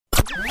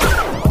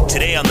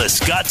Today on The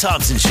Scott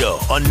Thompson Show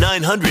on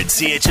 900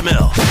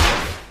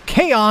 CHML.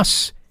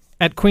 Chaos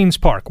at Queen's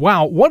Park.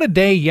 Wow, what a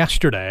day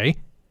yesterday.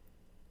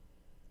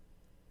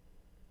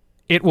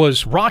 It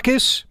was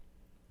raucous.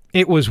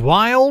 It was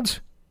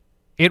wild.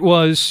 It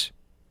was,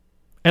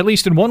 at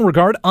least in one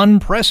regard,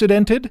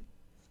 unprecedented.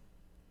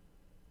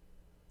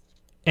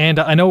 And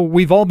I know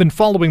we've all been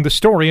following the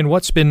story and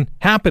what's been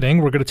happening.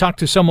 We're going to talk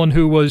to someone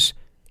who was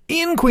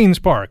in Queen's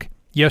Park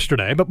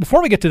yesterday. But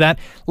before we get to that,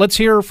 let's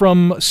hear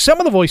from some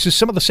of the voices,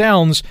 some of the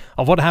sounds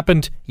of what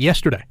happened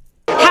yesterday.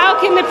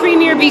 How can the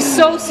Premier be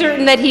so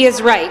certain that he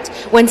is right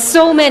when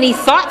so many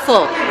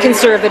thoughtful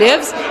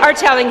Conservatives are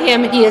telling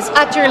him he is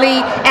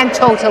utterly and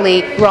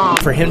totally wrong?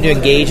 For him to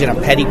engage in a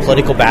petty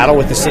political battle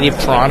with the City of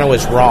Toronto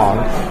is wrong.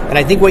 And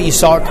I think what you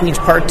saw at Queen's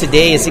Park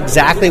today is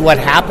exactly what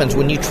happens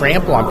when you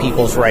trample on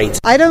people's rights.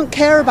 I don't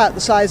care about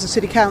the size of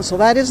City Council.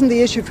 That isn't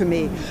the issue for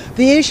me.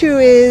 The issue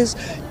is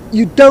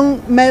you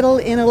don't meddle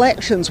in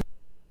elections.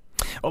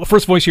 Well, the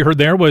first voice you heard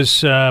there was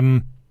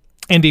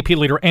NDP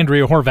leader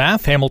Andrea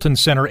Horwath, Hamilton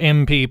Centre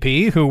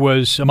MPP, who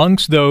was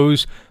amongst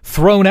those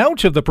thrown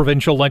out of the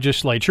provincial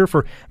legislature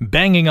for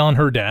banging on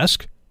her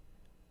desk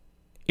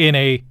in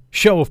a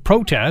show of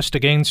protest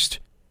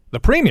against the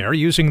Premier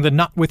using the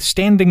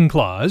notwithstanding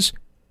clause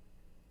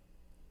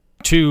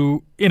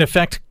to, in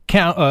effect,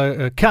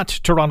 cut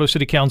Toronto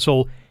City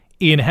Council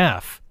in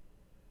half.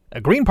 A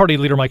Green Party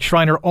leader, Mike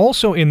Schreiner,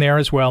 also in there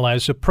as well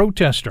as a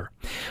protester.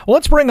 Well,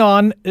 let's bring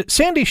on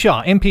Sandy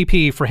Shaw,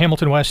 MPP for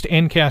Hamilton West,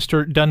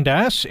 Ancaster,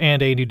 Dundas,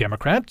 and a New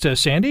Democrat.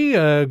 Sandy,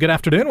 good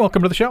afternoon.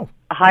 Welcome to the show.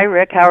 Hi,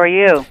 Rick. How are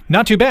you?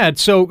 Not too bad.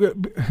 So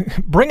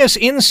bring us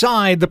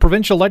inside the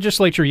provincial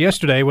legislature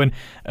yesterday when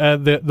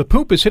the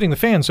poop is hitting the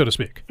fan, so to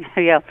speak.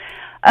 Yeah.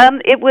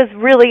 It was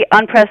really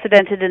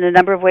unprecedented in a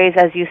number of ways,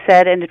 as you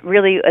said, and it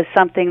really is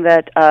something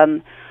that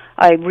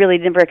I really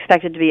never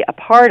expected to be a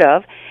part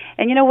of.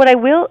 And you know what I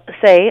will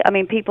say, I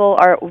mean, people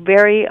are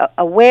very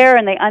aware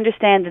and they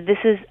understand that this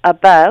is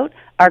about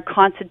our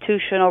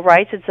constitutional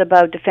rights. It's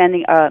about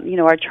defending,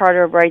 our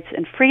Charter of Rights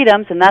and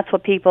Freedoms, and that's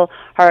what people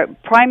are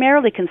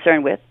primarily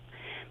concerned with.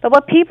 But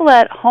what people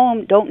at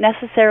home don't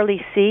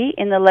necessarily see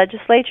in the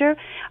legislature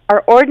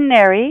are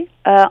ordinary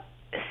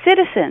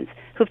citizens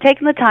who've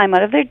taken the time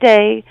out of their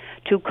day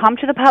to come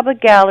to the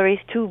public galleries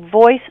to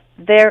voice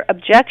their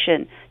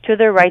objection to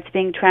their rights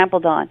being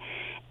trampled on.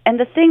 And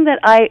the thing that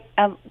I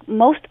am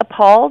most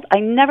appalled,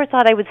 I never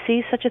thought I would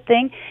see such a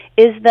thing,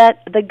 is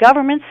that the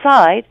government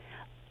side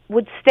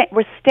were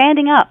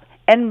standing up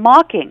and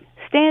mocking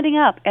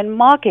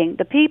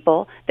the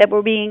people that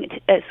were being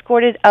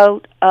escorted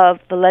out of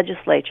the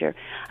legislature.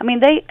 I mean,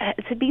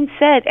 it's been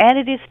said, and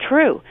it is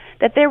true,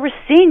 that there were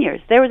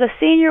seniors. There was a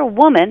senior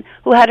woman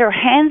who had her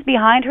hands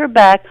behind her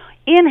back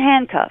in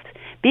handcuffs,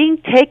 being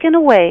taken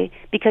away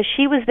because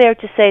she was there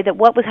to say that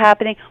what was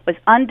happening was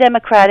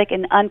undemocratic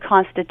and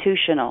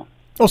unconstitutional.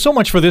 Well, so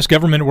much for this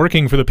government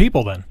working for the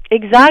people, then.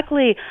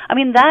 Exactly. I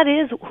mean, that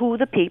is who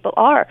the people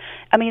are.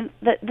 I mean,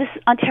 this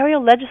Ontario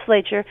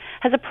legislature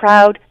has a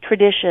proud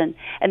tradition,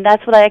 and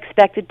that's what I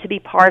expected to be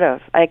part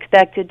of. I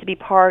expected to be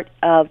part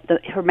of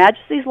Her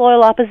Majesty's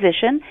Loyal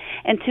Opposition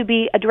and to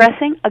be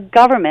addressing a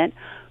government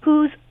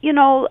whose,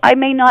 I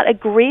may not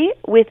agree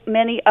with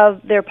many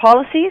of their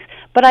policies,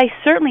 but I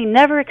certainly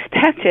never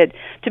expected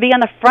to be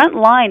on the front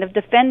line of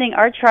defending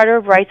our Charter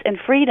of Rights and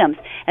Freedoms.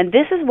 And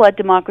this is what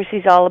democracy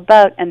is all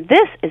about, and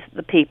this is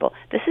the people.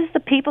 This is the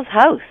people's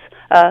house.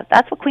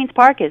 That's what Queen's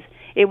Park is.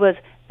 It was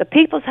the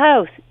people's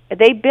house.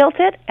 They built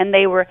it, and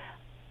they were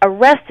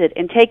arrested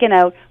and taken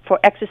out for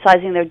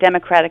exercising their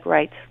democratic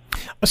rights.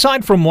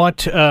 Aside from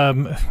what,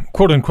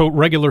 quote-unquote,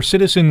 regular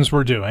citizens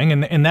were doing,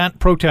 and that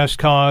protest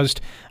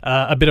caused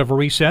a bit of a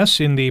recess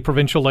in the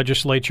provincial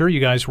legislature. You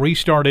guys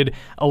restarted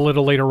a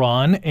little later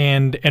on,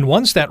 and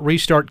once that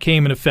restart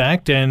came in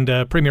effect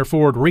and Premier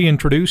Ford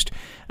reintroduced,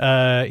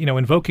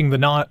 invoking the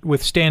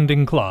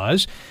notwithstanding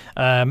clause,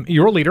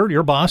 your leader,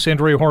 your boss,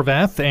 Andrea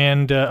Horwath,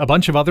 and a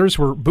bunch of others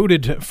were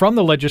booted from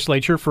the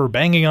legislature for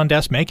banging on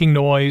desks, making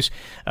noise,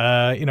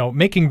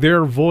 making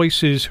their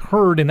voices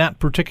heard in that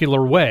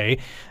particular way.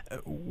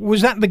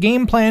 Was that the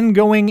game plan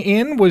going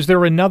in? Was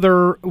there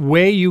another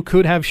way you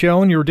could have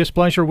shown your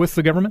displeasure with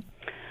the government?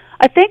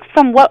 I think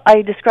from what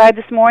I described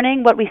this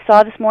morning, what we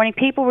saw this morning,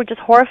 people were just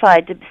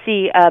horrified to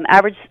see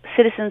average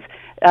citizens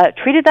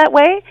treated that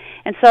way.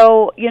 And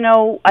so,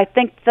 I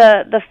think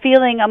the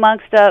feeling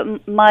amongst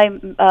my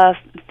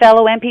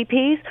fellow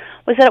MPPs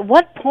was that at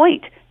what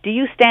point do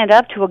you stand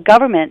up to a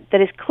government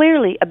that is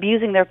clearly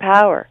abusing their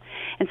power?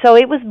 And so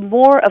it was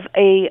more of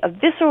a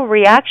visceral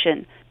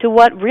reaction to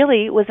what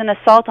really was an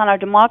assault on our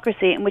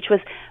democracy, and which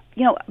was,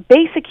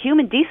 basic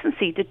human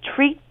decency. To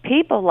treat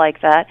people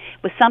like that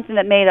was something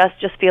that made us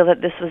just feel that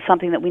this was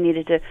something that we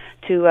needed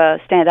to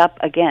stand up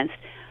against.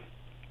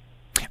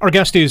 Our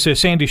guest is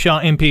Sandy Shaw,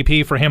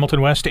 MPP for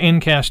Hamilton West,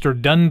 Ancaster,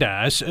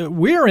 Dundas.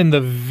 We're in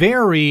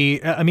we're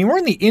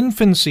in the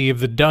infancy of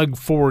the Doug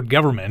Ford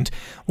government.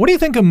 What do you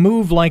think a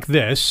move like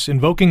this,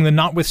 invoking the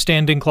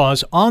notwithstanding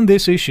clause on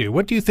this issue,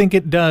 what do you think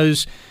it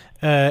does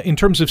in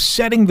terms of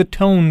setting the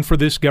tone for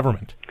this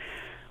government?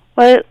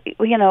 Well,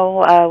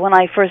 when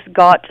I first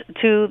got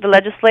to the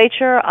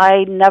legislature,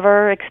 I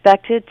never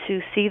expected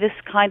to see this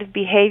kind of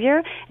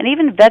behavior. And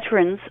even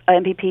veterans,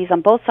 MPPs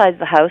on both sides of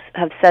the House,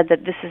 have said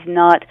that this is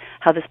not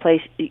how this place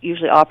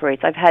usually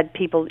operates. I've had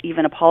people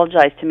even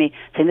apologize to me,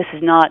 saying this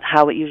is not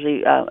how it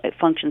usually it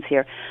functions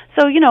here.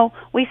 So,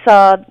 we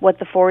saw what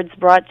the Fords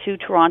brought to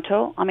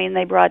Toronto. I mean,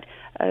 they brought,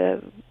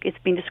 it's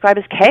been described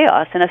as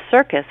chaos and a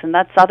circus, and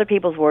that's other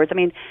people's words. I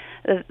mean,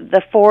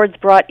 the Fords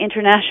brought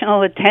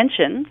international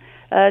attention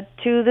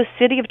to the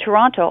city of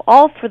Toronto,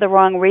 all for the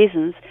wrong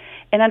reasons.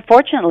 And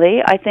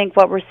unfortunately, I think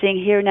what we're seeing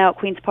here now at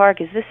Queen's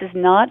Park is this is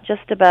not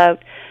just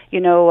about,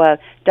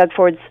 Doug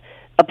Ford's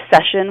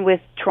obsession with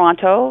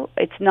Toronto.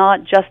 It's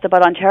not just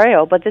about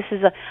Ontario, but this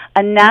is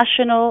a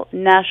national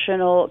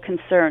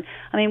concern.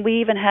 I mean,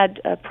 we even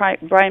had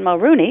Brian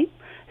Mulroney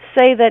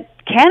say that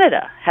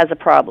Canada has a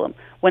problem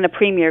when a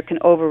premier can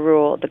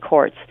overrule the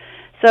courts.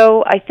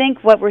 So I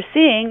think what we're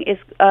seeing is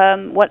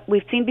what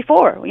we've seen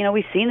before.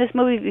 We've seen this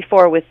movie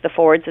before with the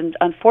Fords, and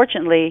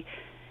unfortunately,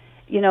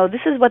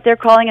 this is what they're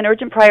calling an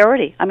urgent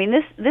priority. I mean,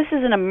 this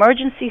is an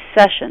emergency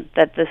session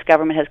that this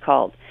government has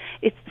called.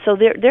 So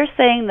they're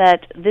saying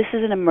that this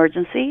is an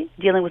emergency,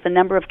 dealing with the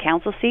number of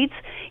council seats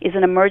is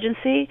an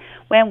emergency.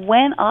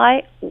 When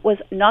I was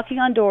knocking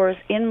on doors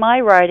in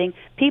my riding,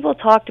 people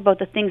talked about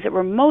the things that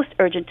were most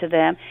urgent to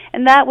them,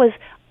 and that was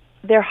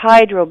their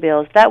hydro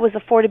bills, that was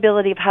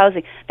affordability of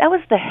housing, that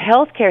was the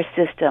healthcare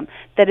system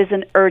that is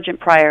an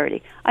urgent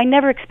priority. I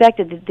never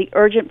expected that the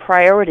urgent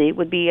priority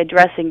would be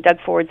addressing Doug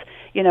Ford's,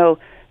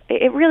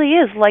 it really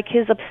is like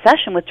his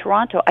obsession with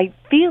Toronto. I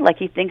feel like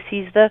he thinks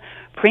he's the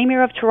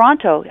Premier of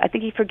Toronto. I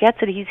think he forgets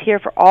that he's here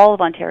for all of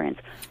Ontarians,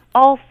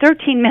 all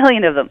 13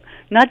 million of them,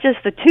 not just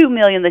the 2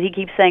 million that he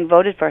keeps saying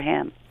voted for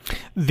him.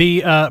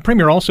 The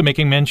Premier also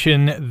making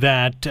mention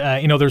that,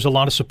 there's a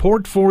lot of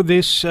support for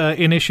this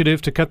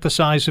initiative to cut the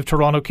size of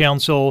Toronto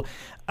Council.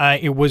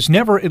 It was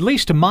never, at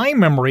least to my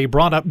memory,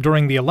 brought up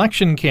during the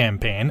election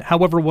campaign.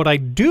 However, what I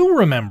do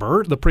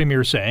remember the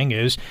Premier saying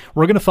is,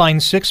 we're going to find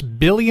 $6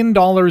 billion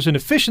in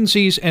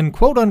efficiencies and,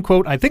 quote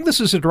unquote, I think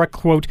this is a direct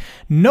quote,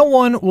 no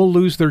one will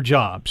lose their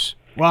jobs.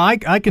 Well,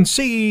 I can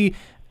see,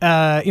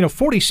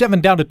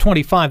 47 down to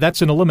 25,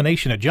 that's an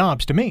elimination of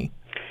jobs to me.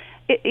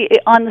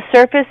 On the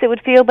surface, it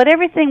would feel, but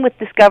everything with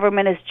this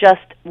government is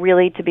just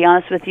really, to be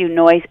honest with you,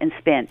 noise and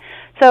spin.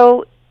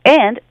 So,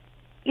 and,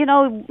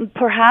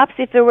 perhaps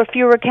if there were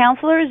fewer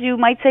councillors, you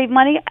might save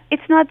money.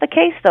 It's not the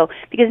case, though,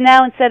 because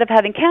now instead of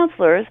having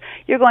councillors,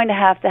 you're going to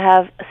have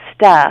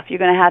staff. You're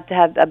going to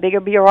have a bigger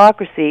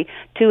bureaucracy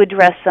to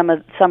address some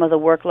of the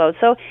workload.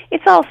 So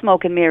it's all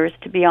smoke and mirrors,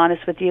 to be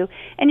honest with you.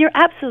 And you're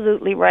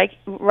absolutely right.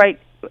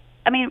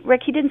 I mean,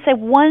 Rick, he didn't say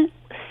one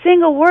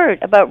single word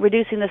about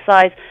reducing the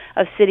size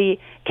of city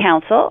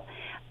council.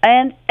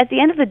 And at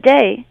the end of the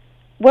day,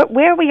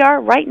 where we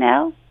are right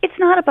now, it's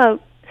not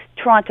about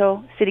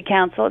Toronto City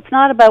Council. It's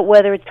not about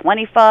whether it's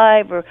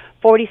 25 or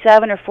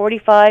 47 or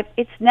 45.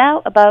 It's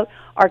now about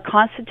our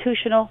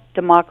constitutional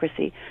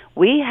democracy.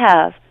 We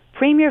have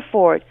Premier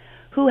Ford,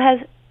 who has,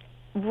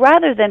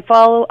 rather than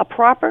follow a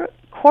proper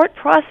court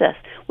process,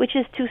 which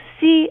is to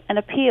see an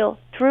appeal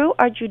through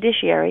our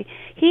judiciary,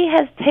 he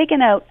has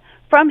taken out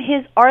from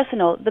his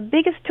arsenal the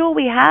biggest tool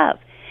we have.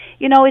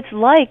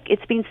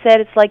 It's been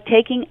said, it's like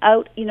taking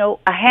out,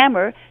 a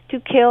hammer to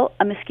kill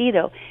a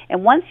mosquito.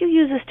 And once you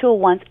use this tool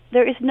once,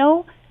 there's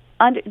no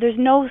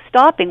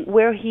stopping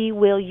where he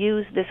will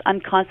use this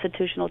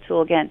unconstitutional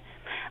tool again.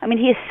 I mean,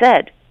 he has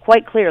said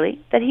quite clearly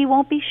that he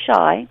won't be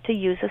shy to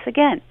use this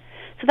again.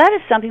 So that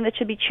is something that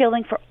should be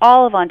chilling for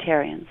all of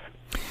Ontarians.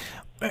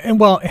 And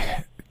well,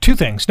 two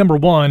things. Number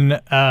one,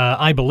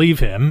 I believe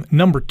him.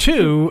 Number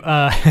two,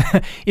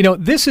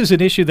 this is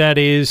an issue that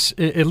is,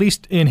 at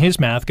least in his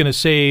math, going to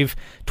save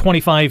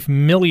 $25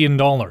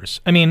 million.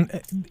 I mean,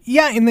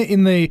 yeah,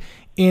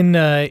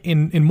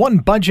 in one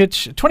budget,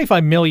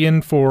 $25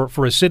 million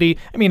for a city.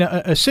 I mean,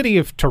 a city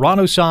of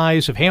Toronto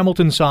size, of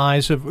Hamilton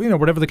size, of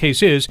whatever the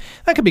case is,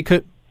 that could be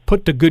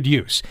put to good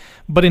use.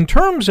 But in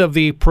terms of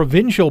the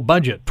provincial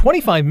budget,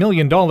 $25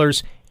 million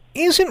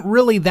isn't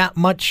really that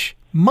much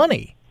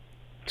money.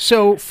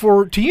 So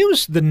to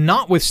use the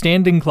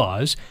notwithstanding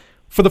clause,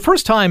 for the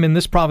first time in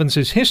this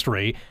province's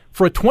history,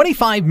 for a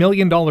 $25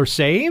 million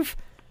save,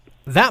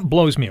 that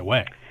blows me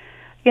away.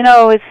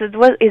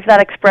 Is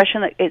that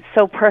expression that it's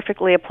so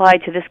perfectly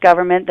applied to this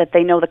government that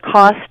they know the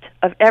cost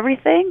of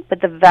everything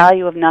but the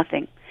value of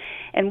nothing.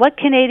 And what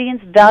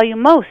Canadians value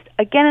most,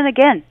 again and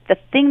again, the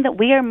thing that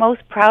we are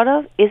most proud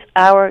of is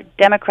our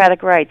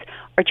democratic rights.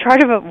 Our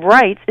Charter of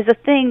Rights is a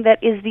thing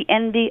that is the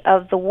envy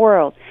of the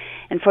world.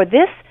 And for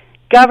this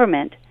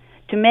government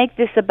to make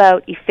this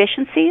about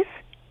efficiencies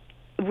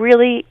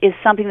really is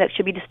something that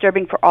should be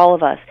disturbing for all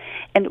of us.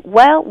 And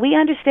while we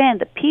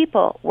understand that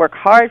people work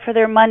hard for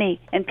their money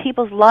and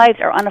people's lives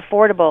are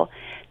unaffordable,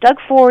 Doug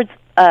Ford's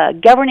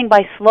governing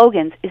by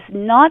slogans is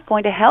not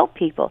going to help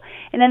people.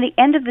 And at the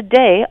end of the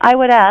day, I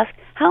would ask,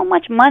 how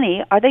much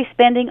money are they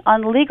spending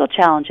on legal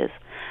challenges?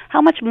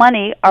 how much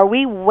money are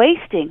we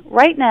wasting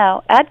right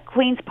now at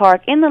Queen's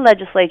Park in the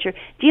legislature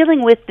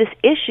dealing with this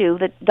issue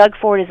that Doug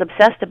Ford is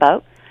obsessed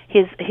about,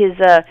 his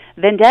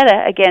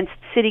vendetta against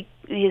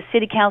his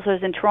city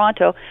councillors in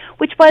Toronto,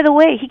 which, by the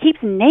way, he keeps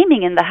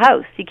naming in the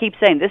House. He keeps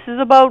saying, this is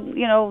about,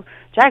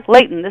 Jack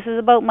Layton, this is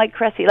about Mike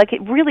Cressy. Like,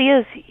 it really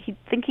is. He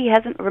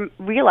hasn't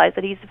realized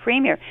that he's the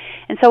premier.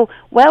 And so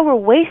while we're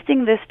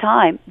wasting this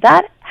time,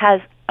 that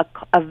has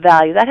a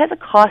value, that has a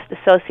cost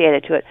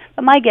associated to it.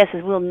 But my guess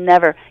is we'll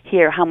never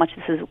hear how much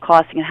this is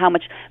costing and how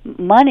much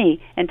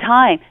money and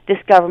time this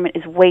government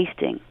is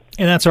wasting.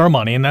 And that's our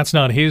money, and that's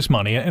not his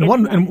money. And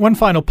one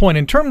final point,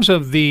 in terms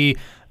of the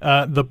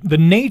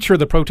nature of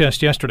the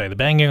protest yesterday, the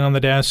banging on the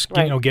desk,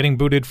 right, getting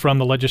booted from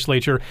the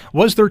legislature,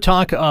 was there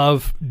talk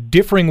of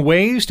differing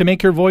ways to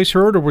make your voice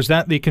heard, or was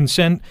that the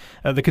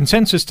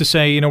consensus to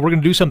say, we're going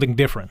to do something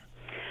different?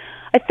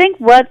 I think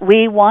what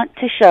we want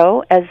to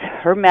show as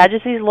Her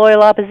Majesty's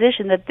loyal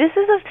opposition, that this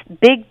is a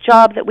big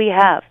job that we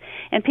have,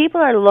 and people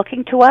are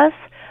looking to us.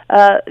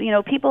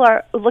 People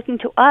are looking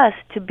to us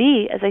to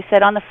be, as I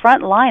said, on the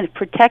front line of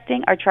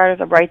protecting our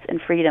Charter of Rights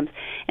and Freedoms.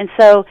 And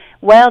so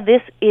while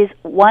this is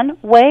one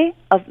way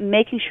of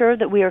making sure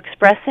that we are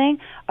expressing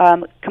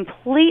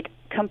complete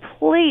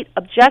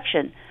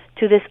objection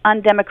to this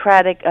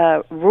undemocratic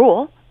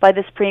rule by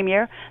this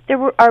premier, there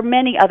are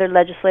many other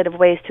legislative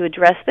ways to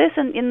address this.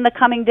 And in the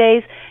coming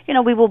days,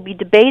 we will be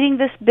debating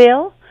this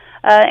bill.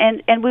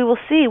 And we will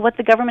see what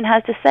the government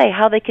has to say,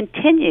 how they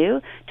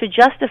continue to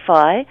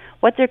justify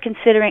what they're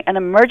considering an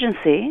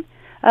emergency,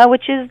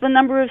 which is the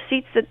number of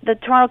seats that the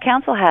Toronto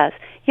Council has.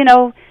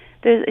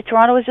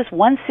 Toronto is just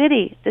one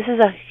city. This is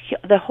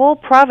the whole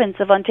province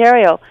of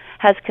Ontario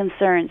has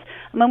concerns.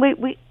 I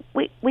mean,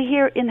 we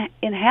hear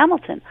in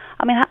Hamilton.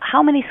 I mean,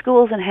 how many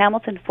schools in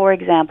Hamilton, for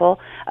example,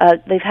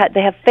 they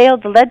have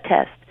failed the lead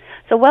test.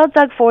 So while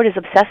Doug Ford is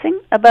obsessing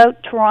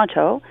about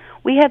Toronto,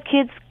 we have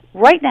kids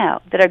right now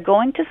that are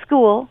going to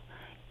school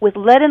with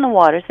lead in the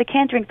waters. They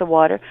can't drink the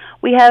water.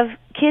 We have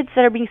kids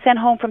that are being sent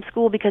home from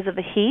school because of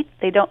the heat.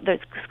 Their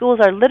schools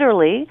are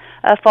literally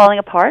falling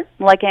apart,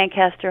 like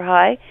Ancaster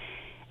High.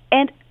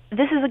 And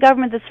this is a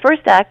government that's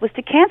first act was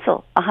to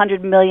cancel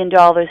 $100 million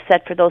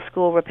set for those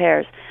school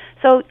repairs.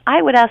 So I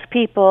would ask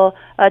people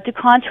to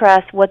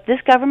contrast what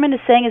this government is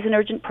saying is an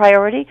urgent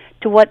priority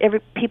to what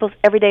people's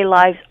everyday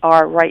lives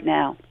are right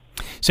now.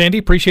 Sandy,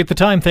 appreciate the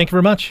time. Thank you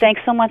very much.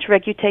 Thanks so much,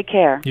 Rick. You take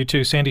care. You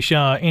too. Sandy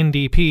Shaw,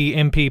 NDP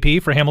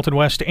MPP for Hamilton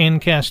West,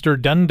 Ancaster,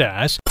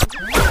 Dundas.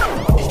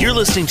 You're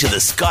listening to the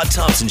Scott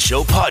Thompson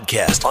Show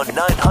podcast on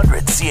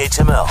 900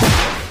 CHML.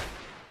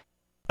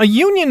 A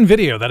union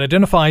video that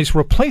identifies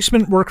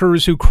replacement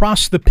workers who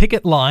crossed the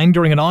picket line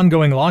during an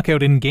ongoing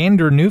lockout in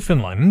Gander,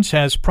 Newfoundland,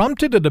 has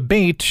prompted a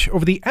debate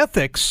over the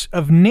ethics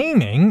of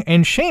naming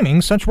and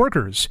shaming such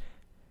workers.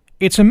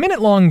 It's a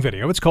minute-long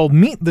video. It's called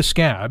Meet the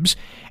Scabs,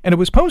 and it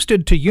was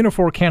posted to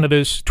Unifor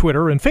Canada's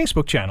Twitter and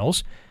Facebook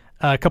channels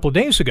a couple of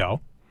days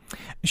ago,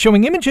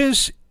 showing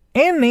images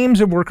and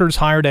names of workers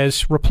hired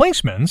as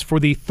replacements for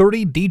the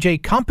 30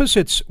 DJ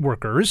Composites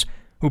workers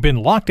who've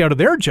been locked out of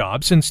their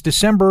jobs since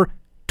December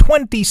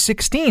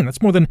 2016.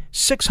 That's more than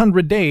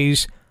 600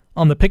 days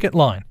on the picket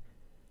line.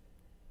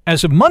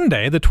 As of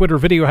Monday, the Twitter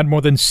video had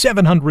more than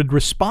 700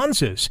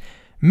 responses,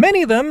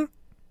 many of them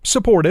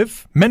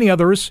supportive, many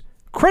others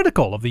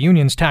critical of the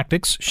union's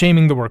tactics,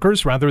 shaming the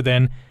workers rather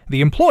than the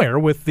employer,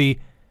 with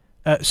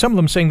some of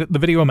them saying that the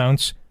video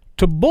amounts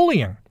to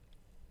bullying.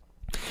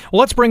 Well,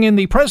 let's bring in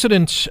the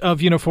president of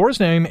Unifor. His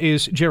name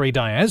is Jerry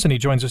Diaz, and he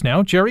joins us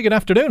now. Jerry, good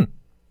afternoon.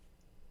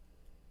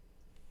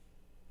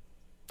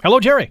 Hello,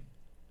 Jerry.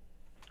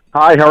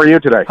 Hi, how are you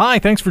today? Hi,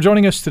 thanks for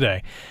joining us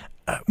today.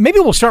 Maybe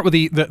we'll start with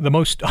the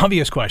most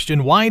obvious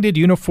question. Why did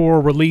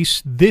Unifor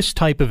release this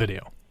type of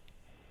video?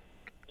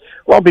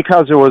 Well,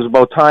 because it was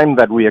about time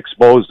that we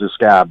exposed the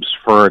scabs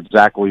for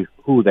exactly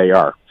who they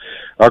are.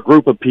 A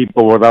group of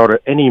people without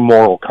any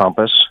moral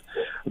compass.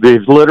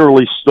 They've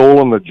literally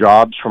stolen the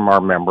jobs from our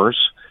members.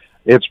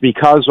 It's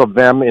because of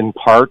them, in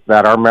part,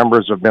 that our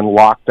members have been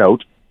locked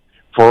out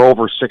for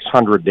over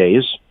 600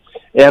 days.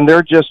 And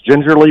they're just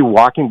gingerly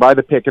walking by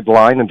the picket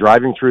line and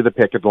driving through the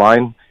picket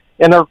line.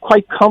 And they're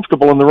quite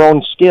comfortable in their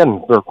own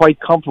skin. They're quite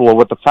comfortable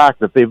with the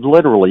fact that they've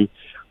literally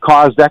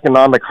caused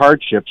economic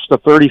hardships to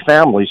 30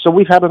 families. So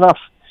we've had enough.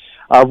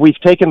 We've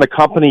taken the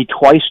company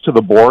twice to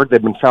the board. They've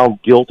been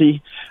found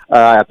guilty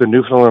at the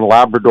Newfoundland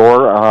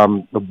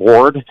Labrador. The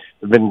board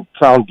have been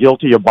found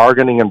guilty of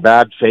bargaining in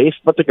bad faith,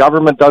 but the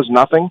government does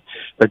nothing.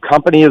 The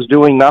company is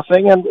doing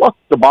nothing. And look,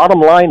 the bottom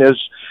line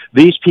is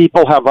these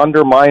people have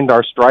undermined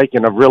our strike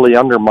and have really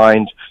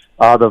undermined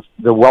the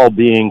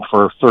well-being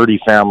for 30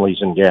 families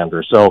in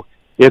Gander. So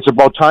it's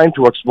about time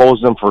to expose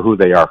them for who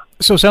they are.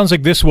 So it sounds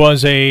like this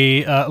was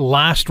a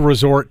last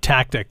resort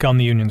tactic on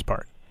the union's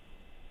part.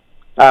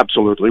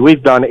 Absolutely.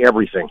 We've done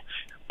everything.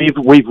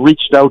 We've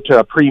reached out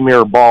to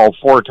Premier Ball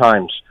 4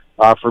 times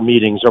for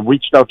meetings. I've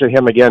reached out to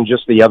him again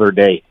just the other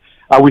day.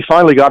 We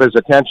finally got his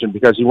attention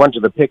because he went to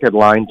the picket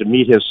line to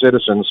meet his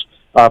citizens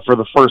for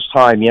the first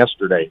time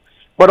yesterday.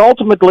 But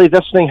ultimately,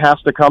 this thing has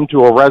to come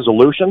to a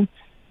resolution.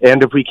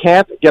 And if we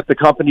can't get the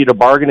company to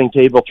bargaining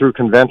table through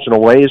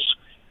conventional ways,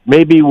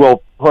 maybe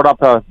we'll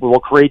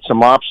create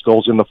some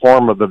obstacles in the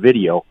form of the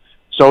video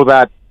so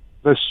that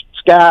the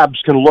scabs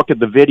can look at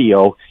the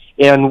video,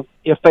 and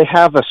if they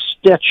have a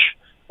stitch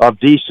of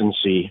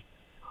decency,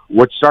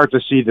 would start to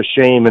see the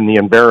shame and the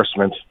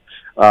embarrassment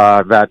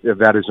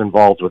that is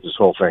involved with this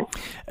whole thing.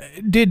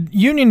 Did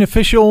union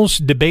officials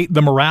debate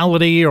the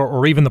morality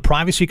or even the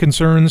privacy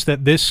concerns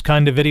that this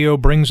kind of video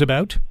brings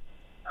about?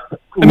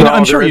 I mean,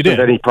 I'm sure you did.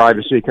 There isn't any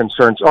privacy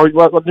concerns. Oh,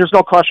 well, there's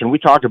no question. We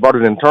talked about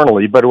it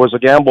internally, but it was a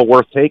gamble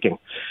worth taking.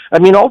 I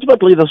mean,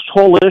 ultimately, this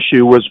whole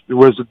issue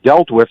was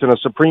dealt with in a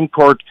Supreme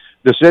Court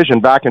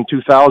decision back in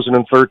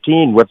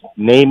 2013 with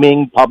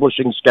naming,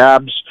 publishing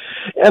scabs.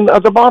 And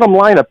the bottom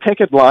line, a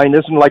picket line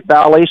isn't like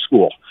ballet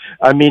school.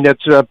 I mean,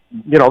 it's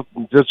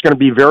it's going to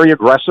be very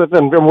aggressive,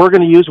 and we're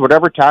going to use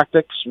whatever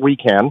tactics we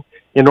can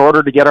in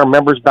order to get our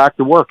members back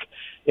to work.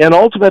 And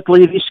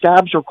ultimately, these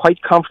scabs are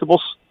quite comfortable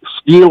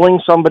stealing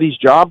somebody's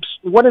jobs.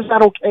 When is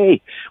that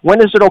okay? When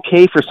is it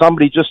okay for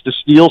somebody just to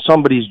steal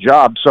somebody's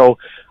job? So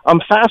I'm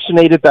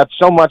fascinated that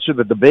so much of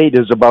the debate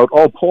is about,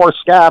 oh, poor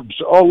scabs.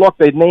 Oh, look,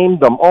 they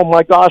named them. Oh,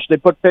 my gosh, they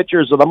put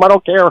pictures of them. I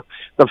don't care.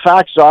 The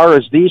facts are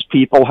is these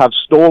people have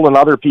stolen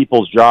other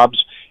people's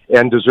jobs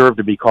and deserve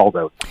to be called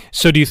out.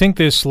 So do you think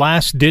this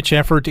last-ditch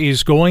effort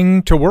is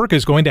going to work,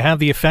 is going to have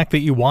the effect that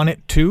you want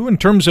it to, in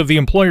terms of the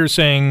employer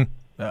saying,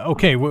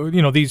 okay,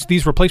 well,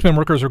 these replacement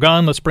workers are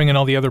gone, let's bring in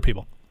all the other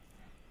people?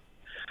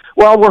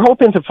 Well, we're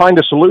hoping to find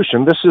a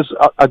solution. This is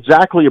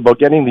exactly about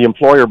getting the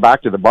employer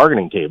back to the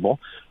bargaining table,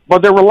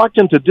 but they're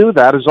reluctant to do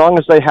that as long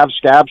as they have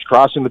scabs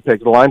crossing the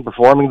picket line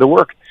performing the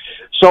work.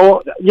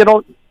 So,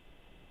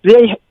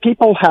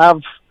 people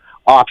have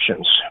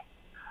options.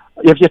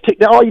 If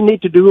you all you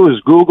need to do is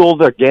Google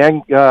the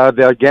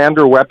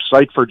Gander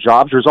website for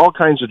jobs. There's all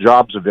kinds of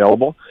jobs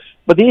available.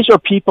 But these are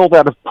people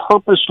that have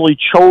purposely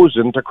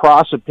chosen to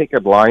cross a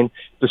picket line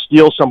to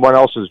steal someone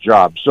else's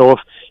job. So if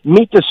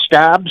Meet the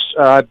Scabs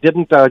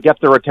didn't get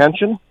their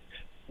attention,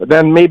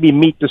 then maybe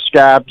Meet the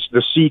Scabs,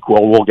 the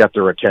sequel, will get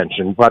their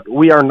attention. But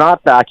we are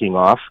not backing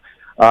off.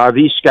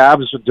 These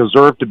scabs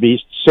deserve to be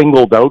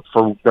singled out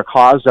for the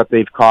cause that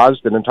they've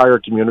caused an entire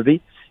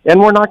community, and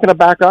we're not going to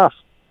back off.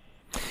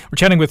 We're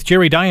chatting with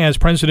Jerry Dias,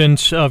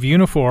 president of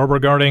Unifor,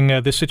 regarding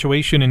this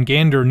situation in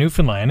Gander,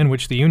 Newfoundland, in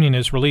which the union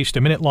has released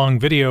a minute-long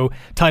video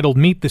titled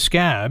Meet the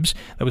Scabs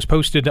that was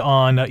posted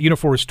on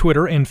Unifor's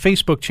Twitter and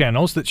Facebook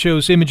channels that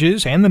shows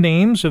images and the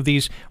names of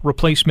these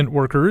replacement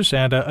workers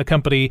at a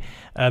company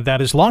that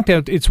has locked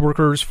out its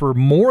workers for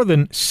more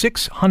than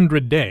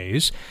 600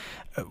 days.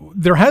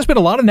 There has been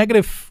a lot of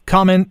negative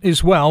comment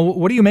as well.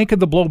 What do you make of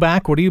the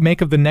blowback? What do you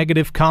make of the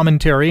negative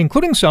commentary,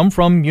 including some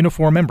from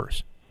Unifor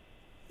members?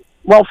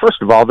 Well,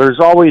 first of all, there's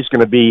always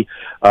going to be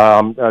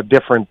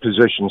different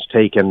positions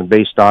taken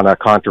based on a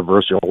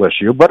controversial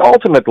issue. But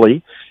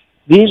ultimately,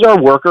 these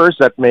are workers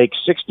that make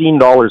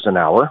 $16 an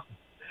hour.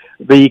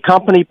 The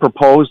company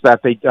proposed that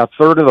a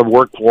third of the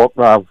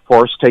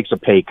workforce takes a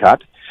pay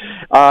cut.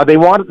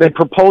 They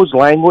proposed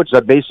language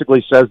that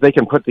basically says they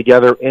can put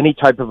together any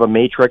type of a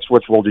matrix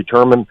which will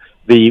determine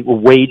the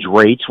wage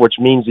rates, which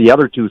means the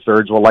other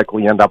two-thirds will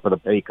likely end up with a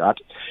pay cut.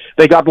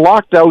 They got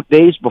locked out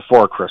days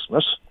before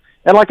Christmas.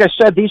 And like I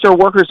said, these are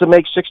workers that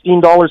make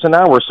 $16 an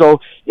hour. So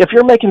if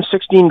you're making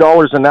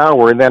 $16 an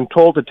hour and then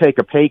told to take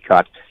a pay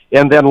cut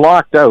and then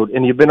locked out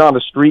and you've been on the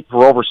street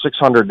for over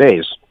 600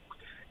 days,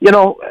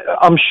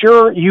 I'm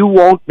sure you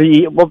won't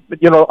be,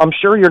 I'm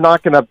sure you're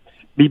not going to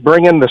be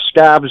bringing the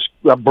scabs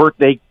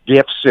birthday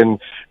gifts and,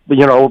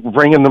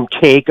 bringing them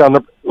cake on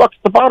the... Look,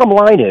 the bottom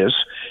line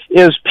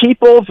is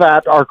people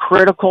that are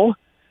critical,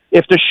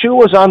 if the shoe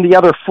was on the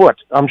other foot,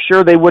 I'm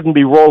sure they wouldn't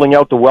be rolling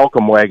out the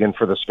welcome wagon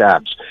for the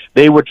scabs.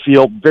 They would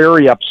feel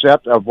very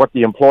upset of what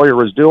the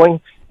employer is doing,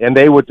 and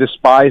they would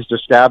despise the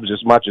scabs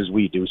as much as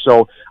we do.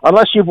 So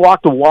unless you've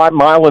walked a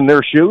mile in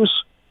their shoes,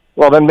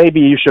 well, then maybe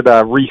you should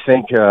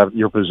rethink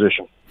your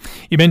position.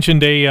 You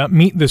mentioned a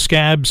Meet the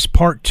Scabs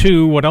Part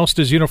 2. What else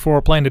does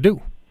Unifor plan to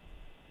do?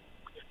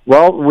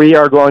 Well, we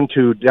are going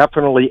to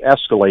definitely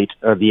escalate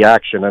the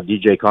action of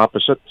DJ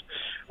Composite.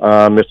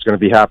 It's going to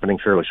be happening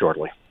fairly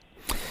shortly.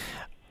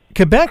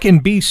 Quebec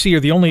and BC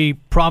are the only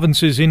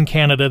provinces in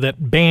Canada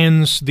that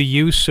bans the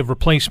use of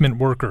replacement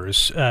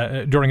workers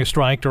during a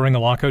strike, during a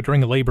lockout,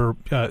 during a labor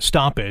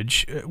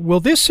stoppage. Will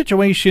this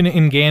situation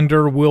in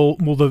Gander, will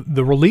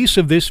the release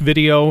of this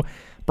video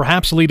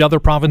perhaps lead other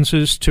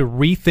provinces to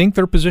rethink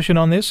their position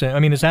on this? I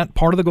mean, is that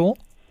part of the goal?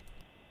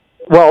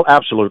 Well,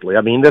 absolutely.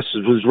 I mean, this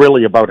was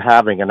really about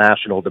having a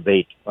national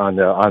debate on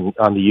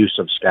the use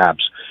of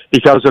scabs,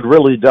 because it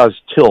really does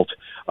tilt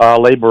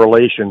labor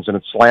relations, and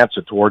it slants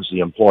it towards the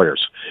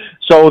employers.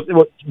 So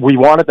we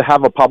wanted to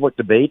have a public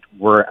debate.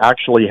 We're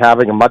actually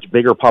having a much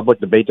bigger public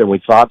debate than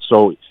we thought.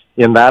 So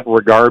in that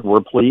regard,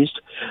 we're pleased.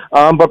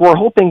 But we're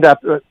hoping that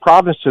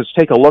provinces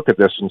take a look at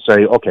this and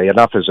say, okay,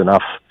 enough is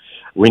enough.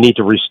 We need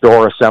to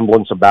restore a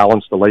semblance of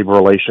balance to labor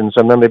relations,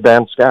 and then they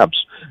ban scabs.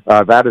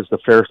 That is the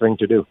fair thing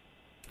to do.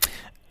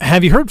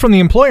 Have you heard from the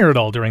employer at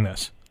all during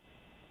this?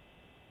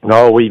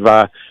 No,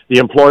 the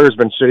employer's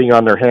been sitting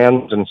on their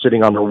hands and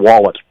sitting on their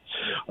wallet.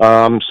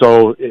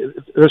 So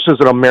this is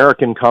an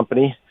American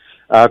company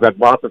that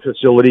bought the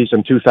facilities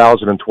in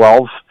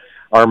 2012.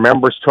 Our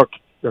members took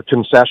the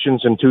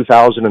concessions in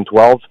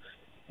 2012,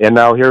 and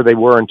now here they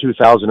were in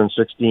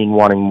 2016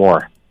 wanting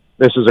more.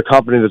 This is a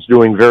company that's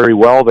doing very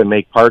well. They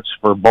make parts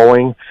for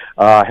Boeing,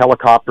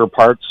 helicopter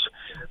parts.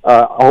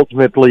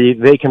 Ultimately,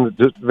 they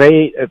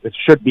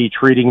should be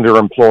treating their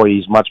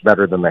employees much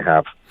better than they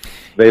have.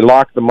 They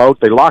locked them out.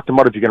 They locked them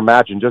out, if you can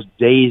imagine, just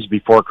days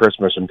before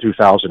Christmas in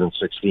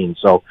 2016.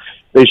 So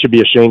they should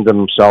be ashamed of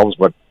themselves.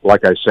 But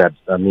like I said,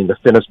 I mean, the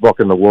thinnest book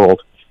in the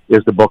world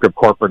is the book of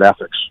corporate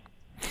ethics.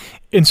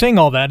 In saying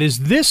all that, is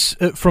this,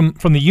 from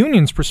the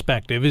union's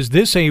perspective, is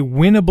this a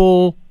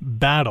winnable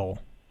battle?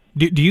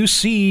 Do you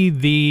see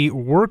the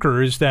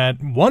workers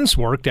that once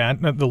worked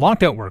at, the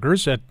locked-out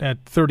workers at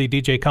 30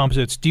 DJ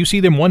Composites, do you see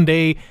them one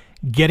day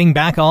getting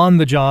back on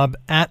the job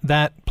at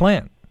that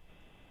plant?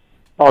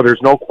 Oh,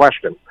 there's no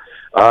question.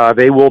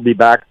 They will be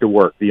back to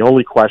work. The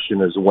only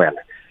question is when.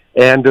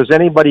 And does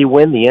anybody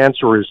win? The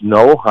answer is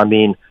no. I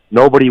mean,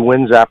 nobody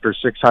wins after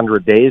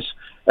 600 days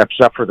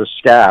except for the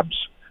scabs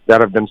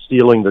that have been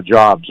stealing the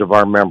jobs of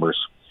our members.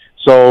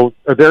 So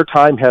their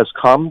time has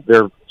come.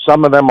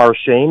 Some of them are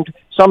shamed.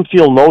 Some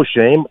feel no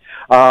shame.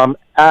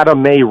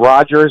 Adam May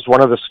Rogers,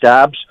 one of the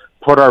scabs,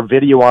 put our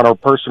video on our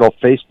personal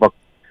Facebook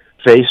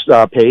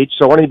page.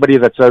 So anybody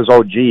that says,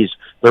 oh, geez,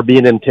 they're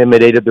being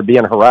intimidated, they're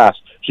being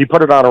harassed, she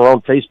put it on her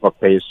own Facebook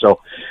page. So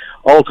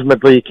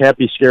ultimately, you can't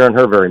be scaring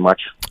her very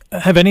much.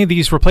 Have any of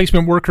these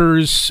replacement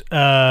workers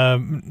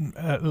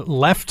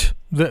left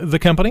the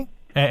company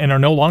and are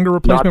no longer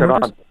replacement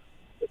workers?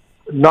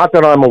 Not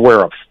that I'm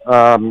aware of.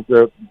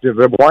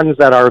 The ones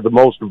that are the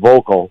most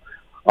vocal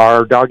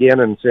are dug in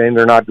and saying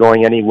they're not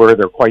going anywhere.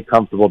 They're quite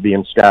comfortable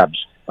being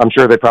scabs. I'm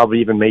sure they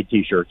probably even made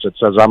T-shirts that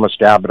says "I'm a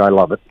scab and I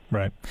love it."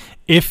 Right.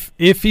 If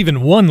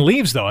even one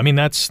leaves, though, I mean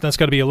that's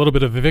got to be a little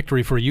bit of a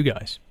victory for you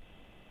guys.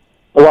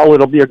 Well,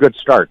 it'll be a good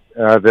start.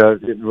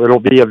 It'll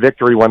be a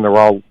victory when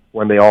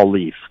they all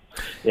leave,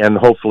 and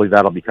hopefully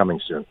that'll be coming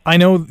soon. I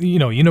know,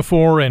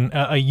 Unifor and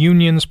a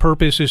union's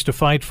purpose is to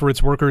fight for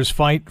its workers,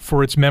 fight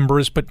for its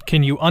members, but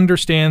can you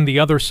understand the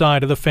other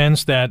side of the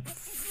fence that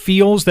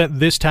feels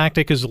that this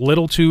tactic is a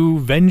little too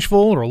vengeful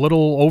or a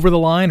little over the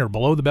line or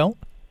below the belt?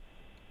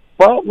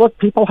 Well, look,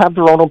 people have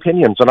their own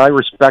opinions, and I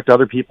respect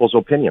other people's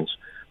opinions.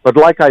 But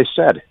like I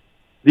said,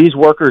 these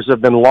workers have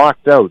been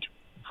locked out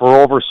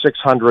for over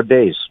 600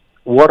 days.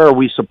 What are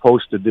we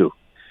supposed to do?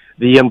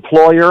 The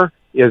employer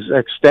is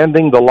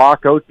extending the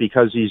lockout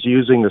because he's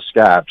using the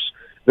scabs.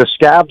 The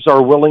scabs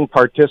are willing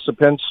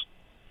participants,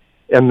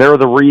 and they're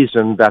the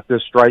reason that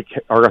this strike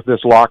or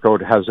this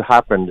lockout has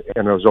happened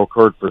and has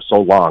occurred for so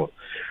long.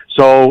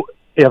 So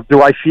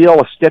do I feel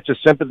a stitch of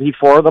sympathy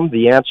for them?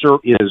 The answer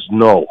is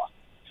no.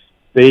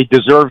 They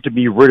deserve to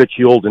be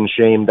ridiculed and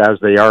shamed as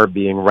they are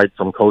being right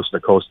from coast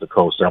to coast to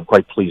coast, and I'm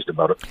quite pleased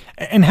about it.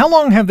 And how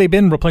long have they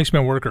been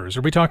replacement workers?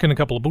 Are we talking a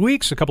couple of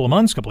weeks, a couple of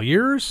months, a couple of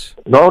years?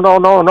 No.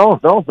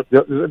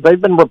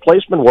 They've been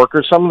replacement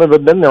workers. Some of them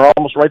have been there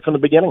almost right from the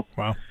beginning.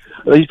 Wow.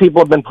 These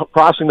people have been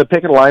crossing the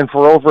picket line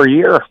for over a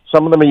year,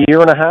 some of them a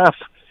year and a half.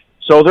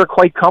 So they're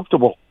quite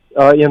comfortable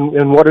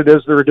in what it is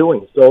they're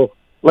doing. So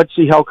let's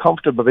see how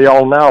comfortable they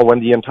are now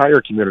when the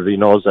entire community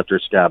knows that they're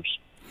scabs.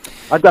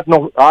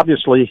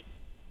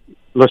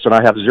 Listen,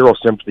 I have zero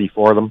sympathy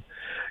for them,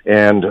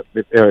 and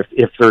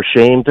if they're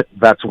shamed,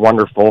 that's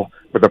wonderful.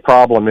 But the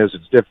problem is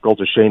it's difficult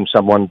to shame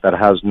someone that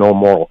has no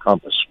moral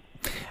compass.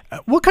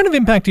 What kind of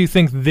impact do you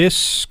think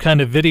this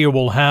kind of video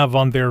will have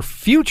on their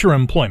future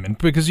employment?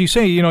 Because you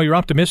say, you're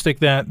optimistic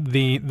that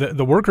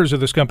the workers of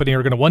this company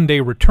are going to one day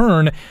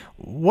return.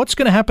 What's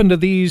going to happen to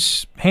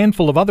these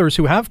handful of others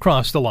who have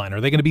crossed the line? Are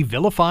they going to be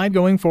vilified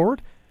going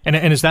forward?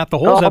 And is that the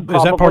whole?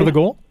 Is that part of the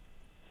goal?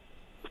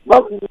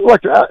 Well,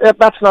 look,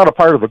 that's not a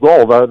part of the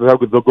goal.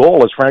 The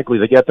goal is, frankly,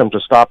 to get them to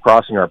stop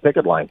crossing our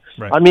picket line.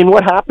 Right. I mean,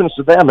 what happens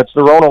to them? It's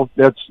their own.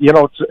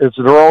 It's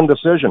their own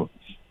decision.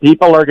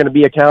 People are going to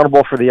be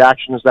accountable for the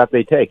actions that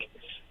they take.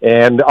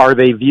 And are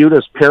they viewed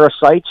as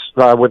parasites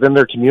within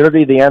their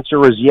community? The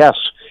answer is yes.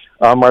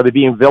 Are they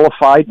being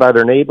vilified by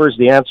their neighbors?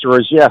 The answer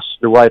is yes.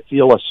 Do I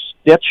feel a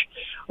stitch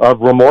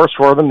of remorse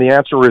for them? The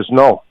answer is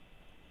no.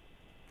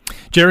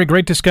 Jerry,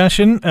 great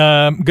discussion.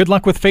 Good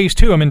luck with Phase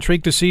 2. I'm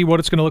intrigued to see what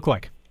it's going to look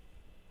like.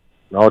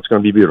 No, it's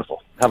going to be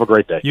beautiful. Have a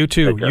great day. You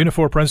too.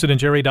 Unifor President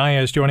Jerry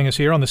Dias joining us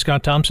here on The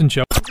Scott Thompson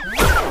Show.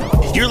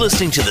 You're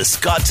listening to The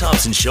Scott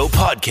Thompson Show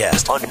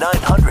podcast on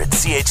 900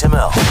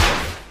 CHML.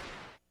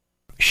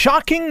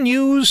 Shocking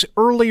news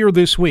earlier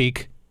this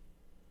week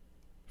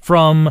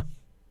from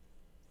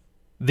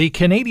the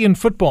Canadian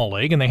Football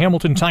League and the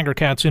Hamilton Tiger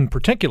Cats in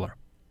particular,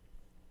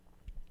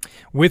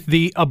 with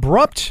the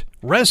abrupt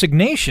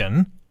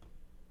resignation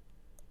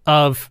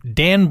of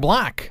Dan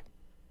Black,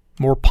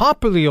 more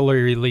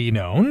popularly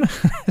known,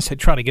 as I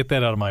try to get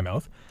that out of my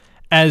mouth,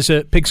 as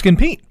Pigskin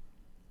Pete.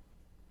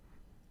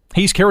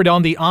 He's carried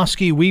on the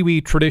Oskee Wee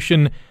Wee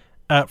tradition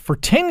for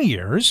 10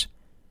 years,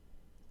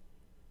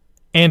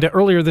 And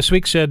earlier this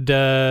week said,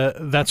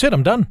 that's it,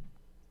 I'm done.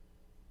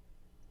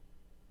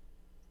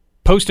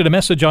 Posted a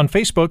message on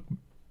Facebook,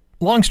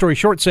 long story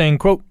short, saying,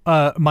 quote,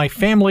 my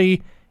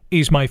family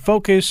is my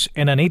focus,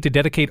 and I need to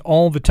dedicate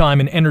all the time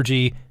and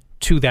energy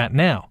to that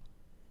now.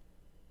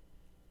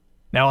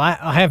 Now,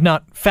 I have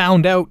not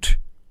found out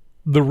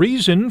the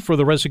reason for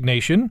the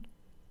resignation.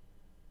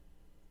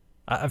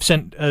 I've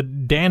sent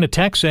Dan a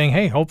text saying,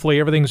 hey, hopefully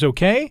everything's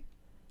okay.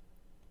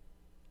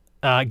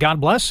 God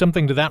bless,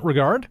 something to that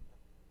regard.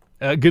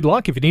 Good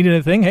luck. If you need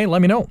anything, hey,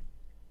 let me know.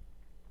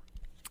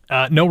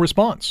 No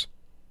response.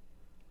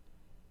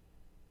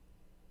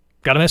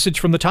 Got a message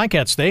from the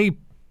Ticats. They,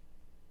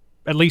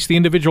 at least the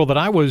individual that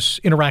I was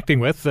interacting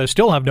with,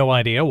 still have no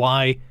idea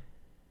why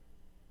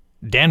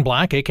Dan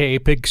Black, a.k.a.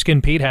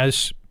 Pigskin Pete,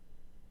 has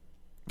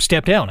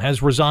stepped down,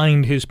 has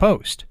resigned his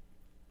post.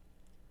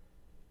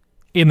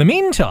 In the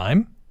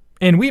meantime,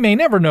 and we may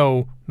never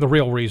know the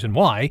real reason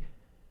why,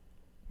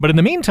 but in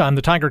the meantime,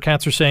 the Tiger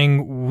Cats are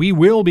saying we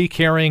will be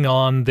carrying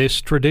on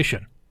this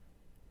tradition.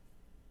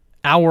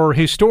 Our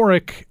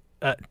historic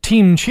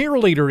team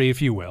cheerleader,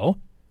 if you will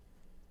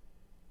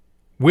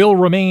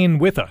remain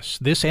with us.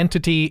 This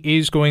entity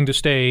is going to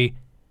stay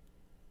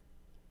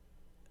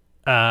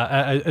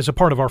as a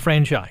part of our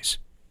franchise,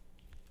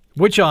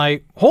 which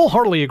I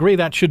wholeheartedly agree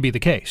that should be the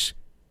case.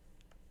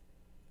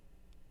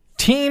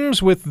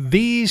 Teams with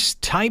these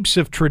types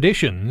of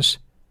traditions,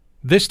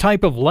 this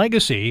type of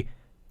legacy,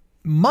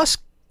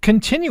 must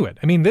continue it.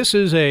 I mean, this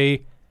is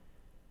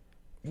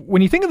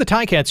when you think of the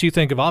Ticats, you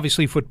think of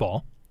obviously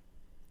football.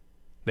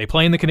 They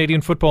play in the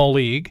Canadian Football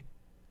League.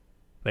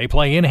 They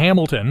play in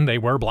Hamilton. They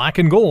wear black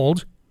and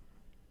gold.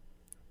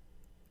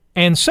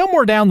 And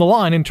somewhere down the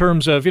line, in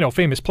terms of,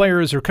 famous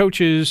players or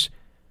coaches,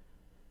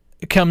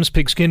 comes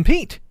Pigskin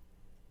Pete.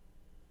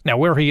 Now,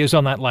 where he is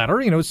on that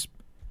ladder, is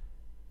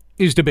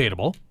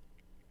debatable.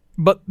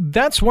 But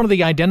that's one of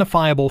the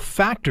identifiable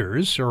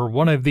factors, or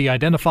one of the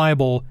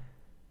identifiable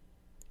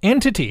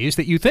entities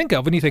that you think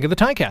of when you think of the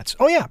Ticats.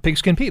 Oh, yeah,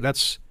 Pigskin Pete.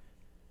 That's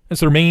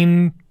their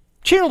main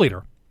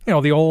cheerleader.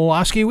 The old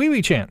Oskee Wee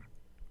Wee chant.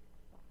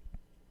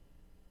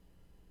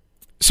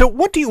 So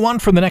what do you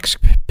want from the next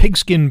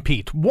Pigskin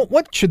Pete?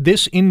 What should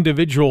this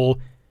individual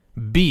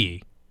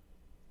be?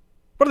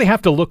 What do they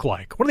have to look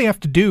like? What do they have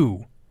to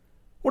do?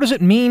 What does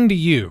it mean to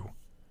you?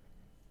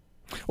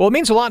 Well, it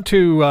means a lot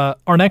to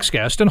our next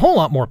guest, and a whole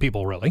lot more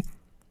people, really.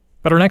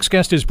 But our next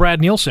guest is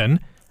Brad Nielsen,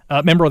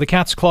 a member of the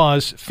Cat's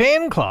Claws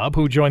fan club,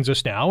 who joins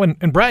us now.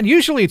 And Brad,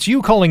 usually it's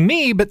you calling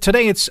me, but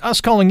today it's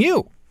us calling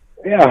you.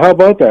 Yeah, how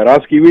about that?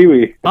 Oskee Wee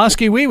Wee.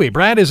 Oskee Wee Wee.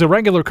 Brad is a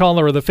regular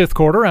caller of the fifth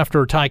quarter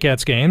after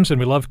Ticats games, and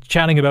we love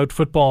chatting about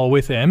football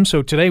with him.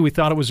 So today we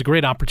thought it was a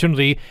great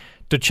opportunity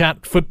to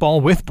chat football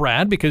with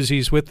Brad because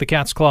he's with the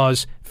Cat's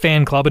Claws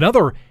fan club,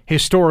 another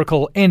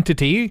historical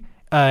entity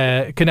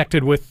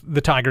connected with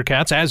the Tiger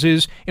Cats, as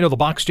is, the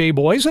Box J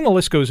Boys, and the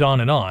list goes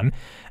on and on.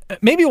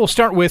 Maybe we'll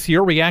start with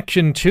your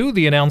reaction to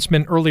the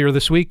announcement earlier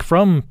this week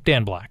from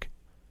Dan Black.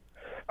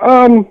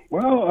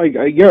 Well,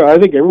 I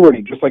think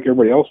everybody, just like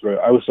everybody else,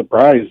 I was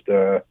surprised.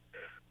 To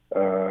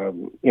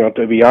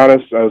be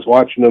honest, I was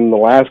watching him the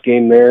last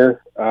game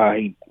there.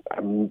 The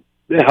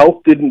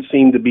health didn't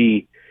seem to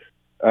be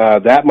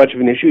that much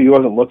of an issue. He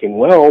wasn't looking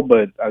well,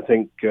 but I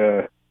think,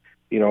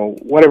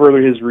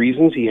 whatever his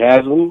reasons, he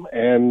has them,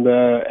 and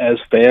as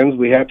fans,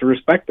 we have to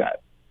respect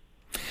that.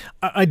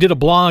 I did a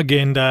blog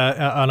and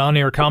an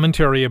on-air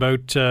commentary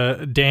about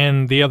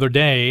Dan the other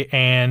day,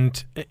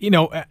 and,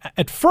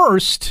 at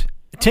first,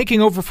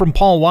 taking over from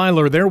Paul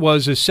Weiler, there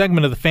was a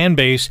segment of the fan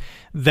base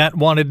that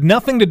wanted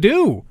nothing to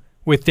do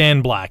with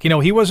Dan Black.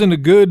 He wasn't a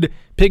good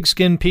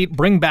Pigskin Pete,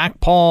 bring back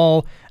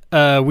Paul,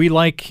 we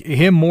like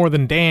him more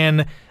than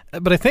Dan.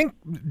 But I think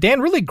Dan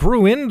really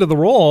grew into the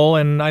role,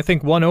 and I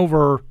think won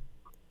over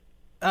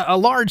a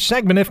large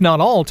segment, if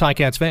not all,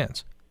 Ticats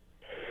fans.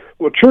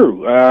 Well,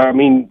 true.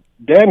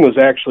 Dan was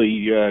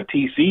actually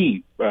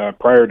TC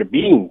prior to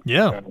being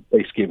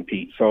Pigskin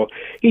Pete. So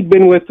he'd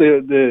been with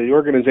the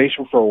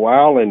organization for a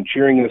while and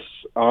cheering us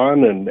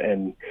on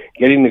and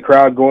getting the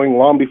crowd going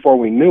long before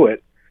we knew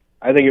it.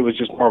 I think it was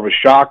just more of a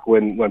shock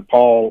when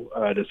Paul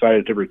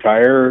decided to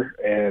retire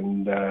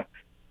and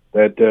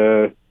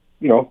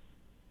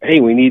hey,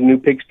 we need a new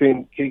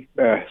Pigskin Pete.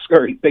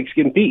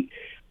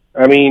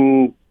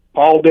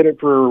 Paul did it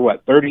for,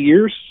 30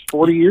 years,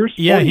 40 years?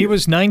 Yeah, he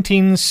was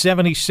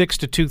 1976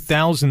 to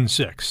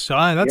 2006.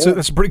 So that's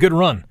a pretty good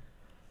run.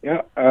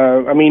 Yeah,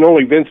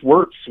 only Vince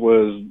Wirtz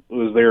was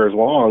there as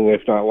long,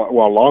 if not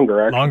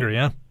longer. Actually. Longer,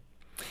 yeah.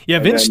 Yeah,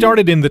 Vince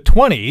started in the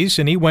 20s,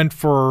 and he went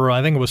for,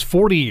 I think it was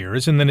 40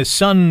 years, and then his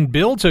son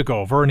Bill took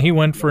over, and he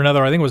went for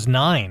another, I think it was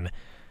 9.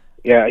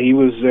 Yeah, he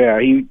was.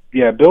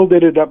 Bill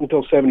did it up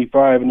until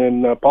 75, and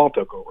then Paul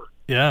took over.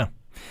 Yeah.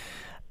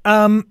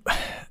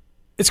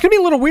 It's going to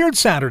be a little weird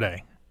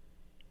Saturday.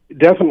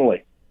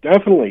 Definitely.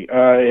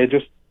 It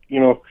just,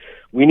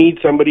 we need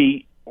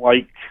somebody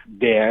like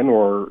Dan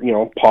or,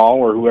 Paul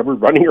or whoever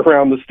running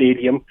around the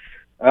stadium,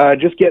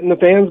 just getting the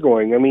fans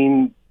going.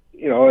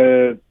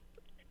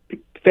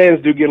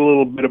 fans do get a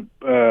little bit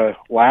of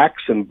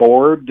lax and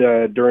bored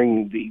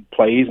during the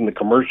plays and the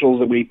commercials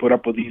that we put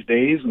up with these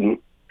days, and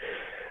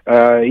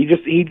he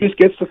just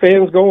gets the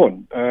fans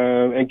going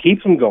and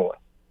keeps them going.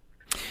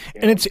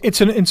 And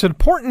it's an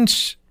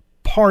important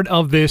part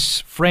of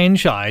this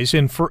franchise,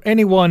 and for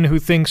anyone who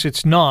thinks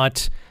it's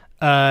not,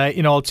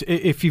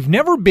 if you've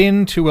never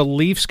been to a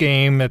Leafs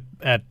game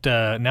at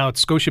now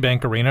it's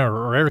Scotiabank Arena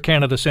or Air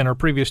Canada Centre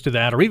previous to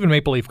that, or even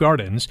Maple Leaf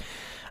Gardens,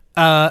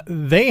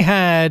 they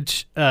had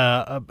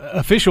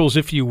officials,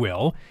 if you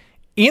will,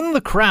 in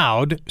the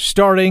crowd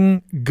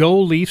starting "Go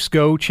Leafs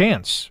Go"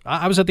 chants.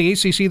 I was at the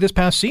ACC this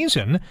past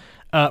season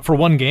for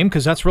one game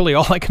because that's really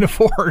all I can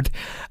afford.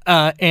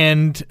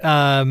 And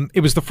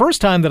it was the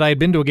first time that I had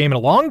been to a game in a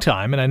long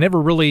time, and I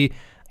never really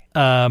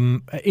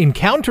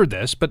encountered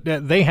this, but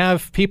they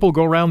have people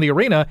go around the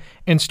arena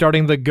and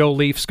starting the "Go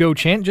Leafs Go"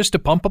 chant just to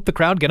pump up the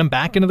crowd, get them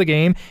back into the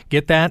game,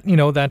 get that,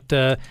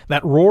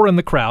 that roar in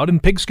the crowd.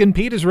 And Pigskin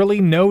Pete is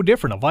really no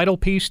different, a vital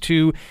piece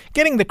to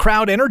getting the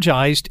crowd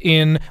energized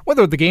in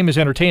whether the game is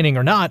entertaining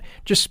or not,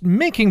 just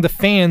making the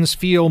fans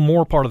feel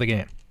more part of the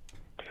game.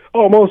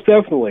 Oh, most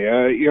definitely.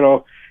 Dan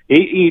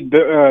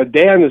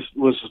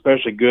was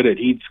especially good at,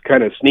 he'd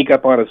kind of sneak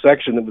up on a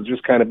section that was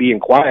just kind of being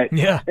quiet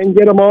and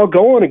get them all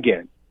going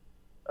again.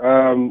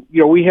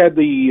 We had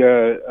we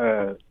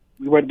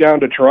went down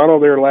to Toronto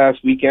there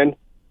last weekend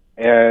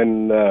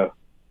and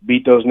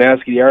beat those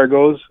nasty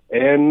Argos.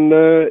 And,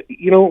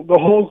 the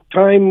whole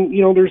time,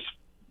 there's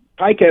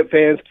Ticat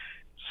fans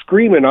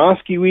screaming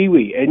Oski Wee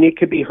Wee, and it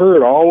could be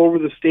heard all over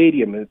the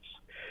stadium. It's,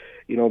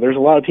 there's a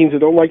lot of teams that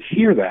don't like to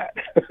hear that.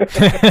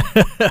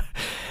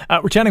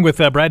 We're chatting with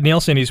Brad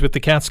Nielsen. He's with the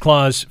Cat's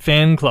Claws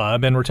fan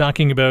club, and we're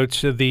talking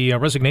about the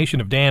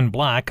resignation of Dan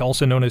Black,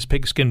 also known as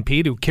Pigskin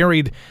Pete, who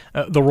carried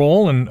the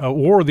role and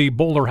wore the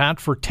bowler hat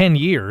for 10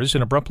 years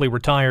and abruptly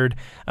retired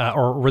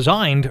or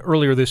resigned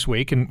earlier this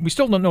week. And we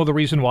still don't know the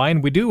reason why,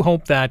 and we do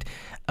hope that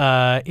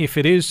if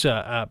it is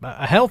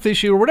a health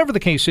issue or whatever the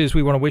case is,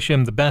 we want to wish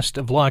him the best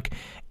of luck,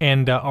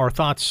 and our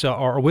thoughts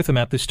are with him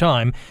at this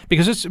time,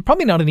 because it's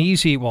probably not an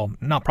easy, well,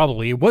 not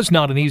probably, it was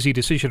not an easy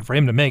decision for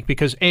him to make,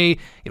 because A,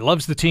 he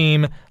loves the team,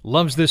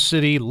 loves this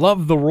city,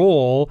 loved the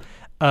role,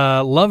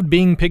 loved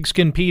being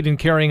Pigskin Pete and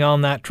carrying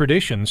on that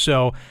tradition.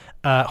 So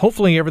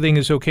hopefully everything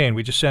is okay, and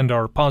we just send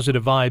our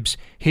positive vibes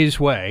his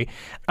way.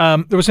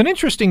 There was an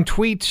interesting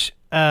tweet,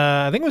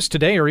 I think it was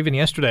today or even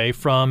yesterday,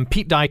 from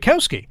Pete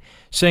Diakowski,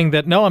 saying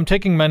that, no, I'm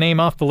taking my name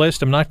off the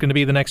list. I'm not going to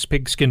be the next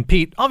Pigskin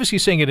Pete. Obviously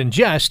saying it in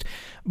jest,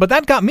 but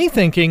that got me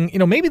thinking,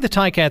 maybe the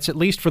Ticats, at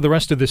least for the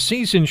rest of the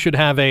season, should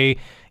have a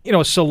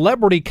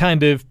celebrity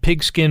kind of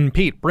Pigskin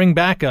Pete. Bring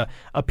back a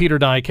Peter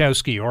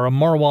Diakowski or a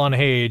Marwan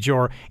Hage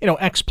or,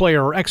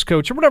 ex-player or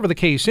ex-coach or whatever the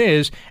case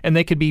is, and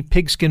they could be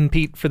Pigskin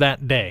Pete for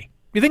that day.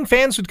 You think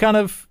fans would kind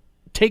of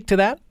take to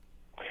that?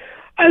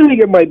 I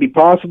think it might be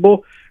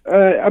possible.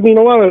 A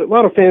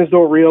lot of fans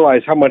don't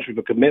realize how much of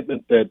a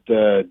commitment that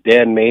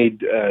Dan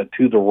made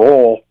to the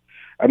role.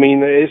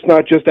 It's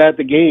not just at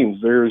the games.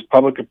 There's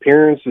public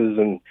appearances,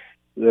 and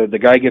the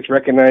guy gets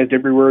recognized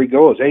everywhere he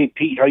goes. Hey,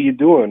 Pete, how you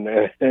doing?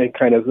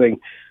 Kind of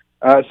thing.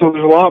 So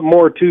there's a lot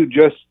more to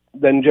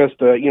than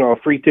just a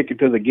free ticket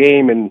to the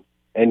game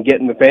and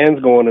getting the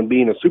fans going and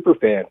being a super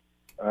fan.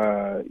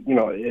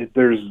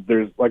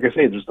 There's like I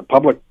say, there's the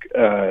public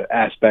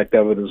aspect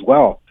of it as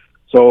well.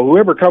 So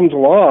whoever comes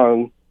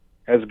along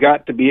has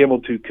got to be able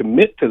to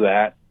commit to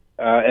that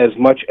as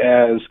much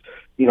as,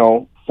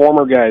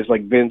 former guys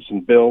like Vince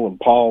and Bill and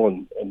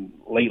Paul and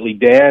lately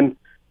Dan.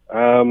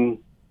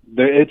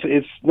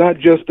 It's not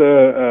just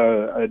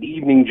an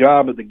evening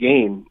job at the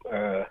game.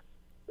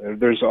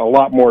 There's a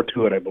lot more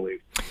to it, I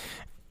believe.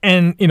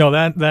 And,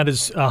 that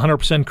is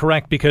 100%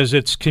 correct, because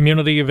it's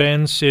community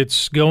events.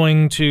 It's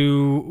going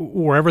to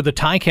wherever the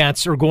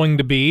Ticats are going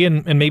to be,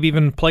 and maybe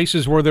even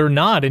places where they're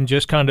not, and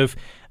just kind of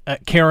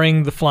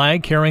carrying the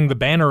flag, carrying the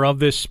banner of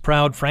this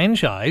proud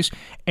franchise,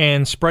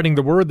 and spreading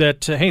the word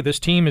that, hey, this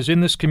team is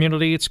in this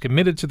community, it's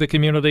committed to the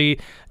community,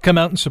 come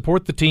out and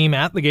support the team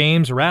at the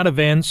games or at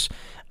events,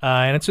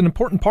 and it's an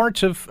important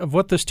part of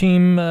what this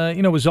team,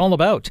 is all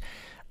about.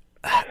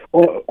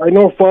 Well, I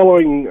know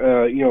following,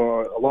 a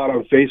lot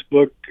on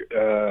Facebook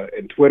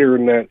and Twitter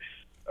and that,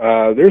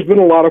 there's been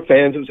a lot of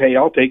fans that say, hey,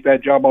 I'll take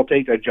that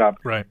job.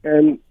 Right.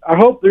 And I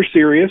hope they're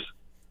serious.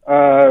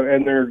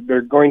 And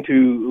they're going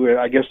to,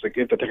 I guess,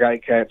 if the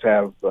Ticats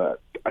have a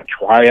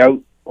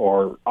tryout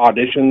or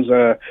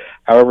auditions,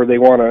 however they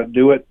want to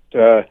do it,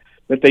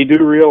 that they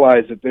do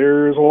realize that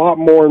there's a lot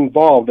more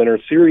involved and are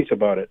serious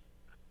about it.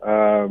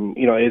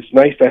 It's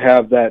nice to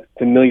have that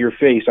familiar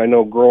face. I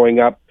know growing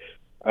up,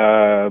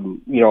 for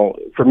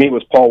me it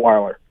was Paul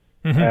Weiler.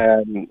 Mm-hmm.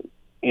 And,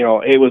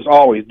 it was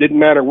always, didn't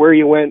matter where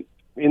you went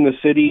in the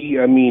city.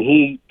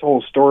 He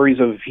told stories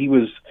of he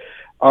was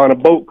on a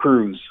boat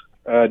cruise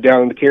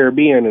down in the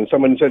Caribbean, and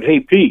someone said, "Hey,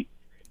 Pete."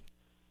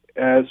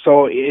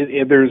 So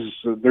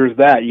there's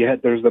that.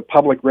 There's the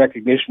public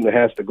recognition that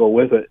has to go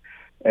with it,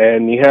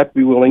 and you have to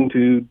be willing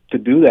to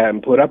do that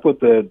and put up with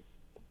the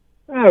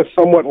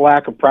somewhat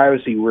lack of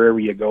privacy wherever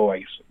you go, I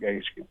guess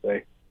you could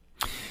say.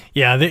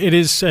 Yeah, it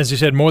is, as you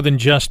said, more than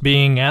just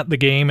being at the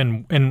game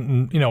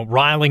and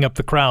riling up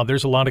the crowd.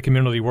 There's a lot of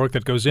community work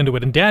that goes into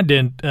it. And Dad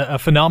did a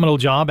phenomenal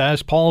job,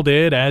 as Paul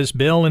did, as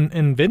Bill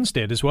and Vince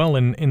did as well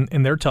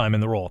in their time in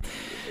the role.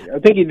 I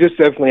think you just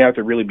definitely have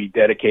to really be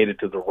dedicated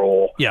to the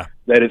role. Yeah.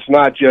 That it's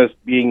not just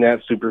being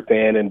that super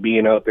fan and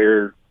being out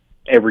there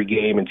every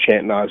game and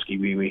chanting Oskee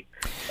Wee Wee.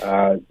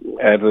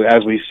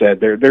 As we said,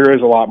 there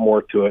is a lot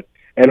more to it.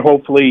 And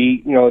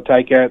hopefully, the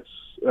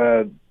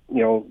Ticats,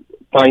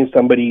 find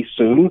somebody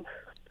soon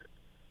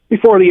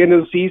before the end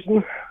of the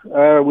season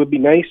would be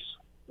nice.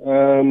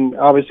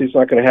 Obviously, it's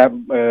not going to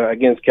happen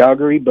against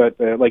Calgary, but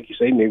like you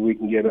say, maybe we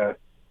can get a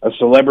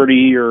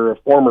celebrity or a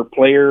former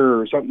player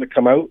or something to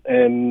come out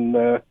and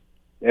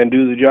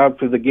do the job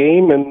for the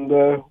game, and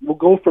we'll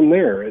go from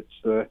there. It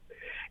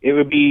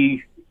would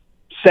be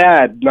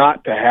sad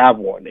not to have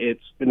one.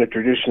 It's been a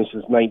tradition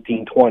since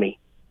 1920,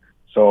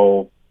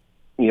 so.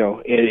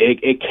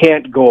 It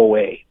can't go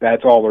away.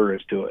 That's all there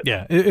is to it.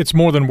 Yeah, it's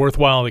more than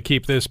worthwhile to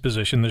keep this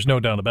position. There's no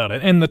doubt about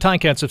it. And the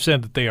Ticats have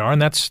said that they are, and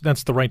that's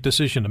the right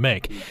decision to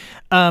make.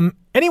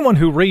 Anyone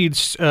who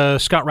reads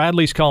Scott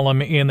Radley's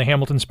column in the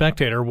Hamilton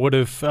Spectator would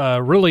have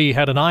really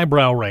had an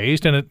eyebrow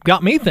raised, and it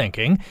got me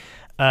thinking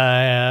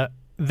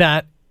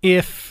that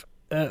if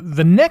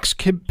the next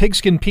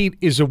Pigskin Pete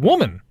is a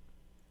woman,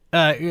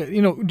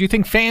 do you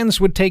think fans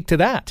would take to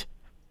that?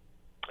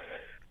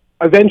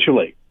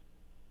 Eventually.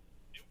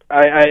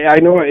 I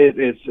know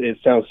it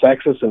sounds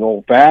sexist and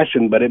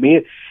old-fashioned, but I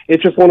mean,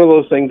 it's just one of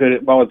those things that,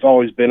 it's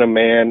always been a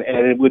man,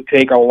 and it would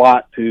take a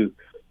lot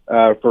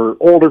for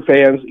older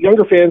fans.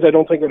 Younger fans, I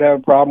don't think would have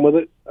a problem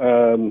with it,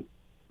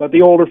 but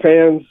the older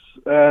fans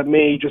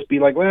may just be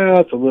like,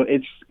 well,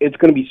 it's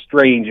going to be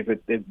strange if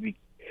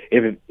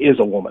it is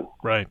a woman.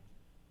 Right.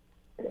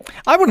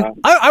 I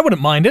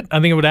wouldn't mind it. I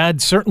think it would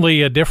add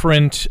certainly a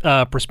different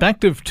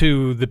perspective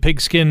to the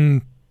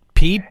Pigskin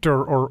Pete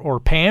or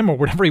Pam or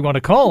whatever you want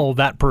to call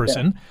that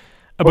person.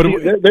 Yeah. But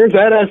there's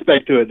that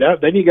aspect to it.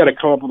 Then you got to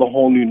come up with a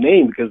whole new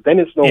name, because then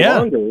it's no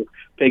longer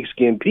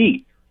Pigskin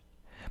Pete.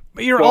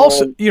 But you're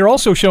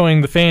also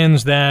showing the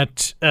fans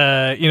that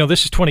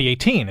this is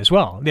 2018 as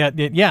well.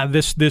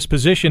 This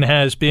position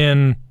has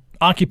been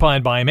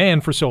occupied by a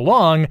man for so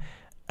long.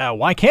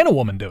 Why can't a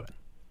woman do it?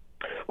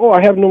 Oh,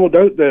 I have no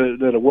doubt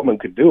that a woman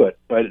could do it,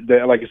 but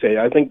like I say,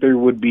 I think there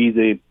would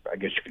be I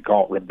guess you could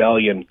call it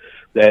rebellion,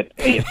 that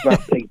hey, it's not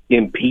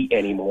Pigskin Pete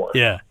anymore.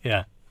 Yeah.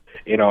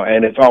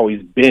 And it's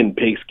always been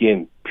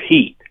Pigskin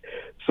Pete.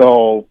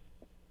 So,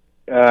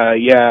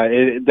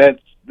 there'll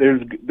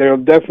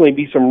definitely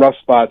be some rough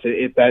spots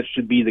if that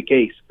should be the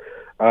case.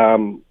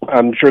 I'm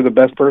sure the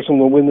best person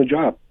will win the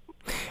job.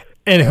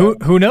 And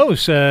who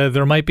knows?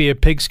 There might be a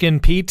Pigskin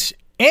Pete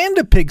and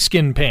a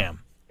Pigskin Pam.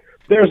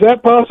 There's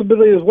that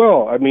possibility as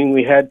well. I mean,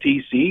 we had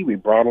TC, we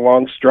brought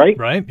along Strike.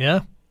 Right, yeah.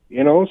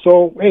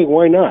 So, hey,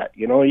 why not?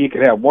 You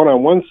could have one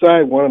on one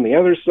side, one on the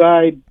other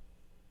side,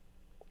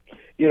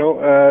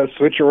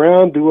 switch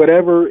around, do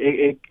whatever.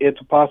 It's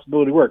a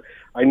possibility to work.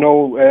 I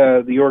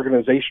know the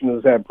organization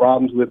has had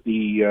problems with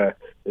the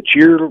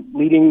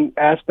cheerleading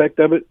aspect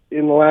of it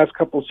in the last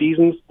couple of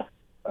seasons.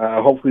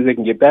 Hopefully they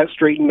can get that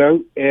straightened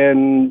out,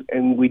 and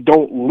we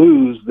don't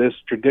lose this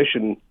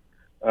tradition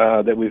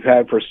that we've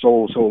had for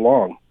so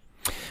long.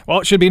 Well,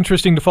 it should be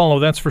interesting to follow,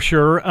 that's for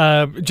sure.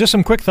 Just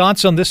some quick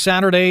thoughts on this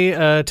Saturday,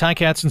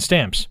 Ticats and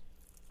Stamps.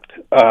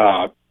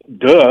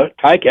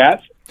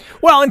 Ticats.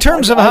 Well, in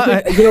terms of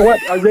you know what,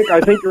 Rick,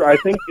 I think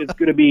it's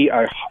going to be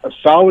a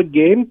solid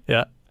game.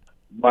 Yeah.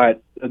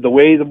 But the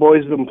way the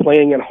boys have been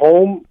playing at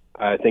home,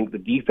 I think the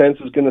defense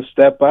is going to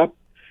step up,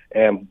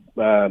 and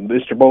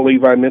Mr. Bo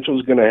Levi Mitchell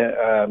is going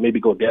to maybe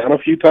go down a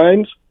few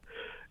times,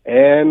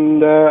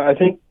 and I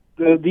think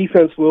the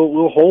defense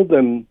will hold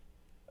them.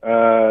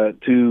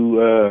 It's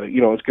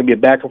going to be a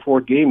back and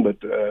forth game, but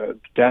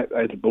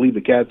I believe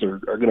the Cats are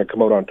going to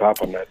come out on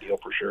top on that deal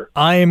for sure.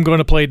 I am going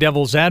to play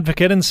devil's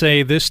advocate and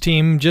say this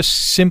team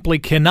just simply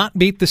cannot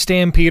beat the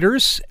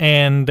Stampeders,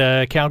 and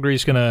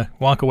Calgary's going to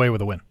walk away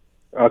with a win.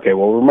 Okay,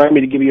 well, remind me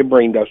to give you a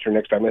brain duster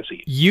next time I see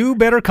you. You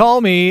better call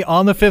me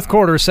on the fifth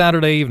quarter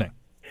Saturday evening.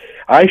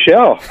 I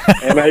shall,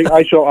 and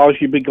I shall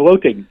be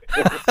gloating.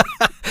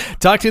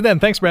 Talk to you then.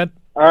 Thanks, Brad.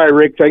 All right,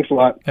 Rick. Thanks a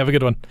lot. Have a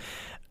good one.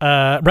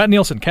 Brad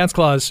Nielsen, Cats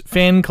Claws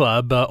fan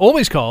club,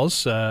 always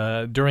calls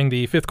during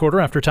the fifth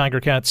quarter after Tiger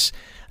Cats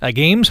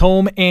games,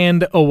 home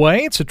and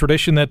away. It's a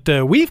tradition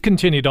that we've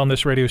continued on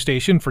this radio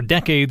station for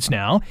decades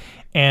now,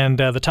 and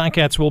the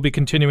Ticats will be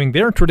continuing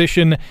their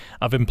tradition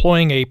of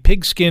employing a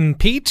Pigskin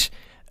Pete.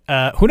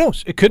 Who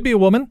knows? It could be a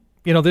woman.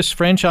 This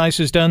franchise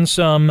has done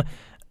some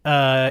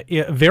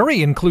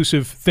very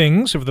inclusive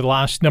things over the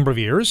last number of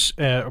years.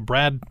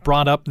 Brad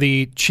brought up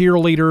the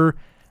cheerleader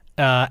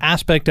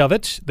aspect of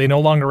it. They no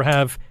longer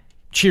have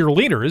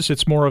cheerleaders.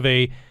 It's more of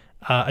a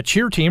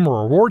cheer team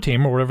or a war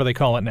team or whatever they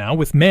call it now,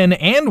 with men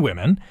and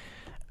women.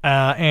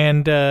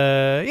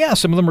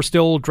 Some of them are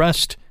still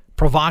dressed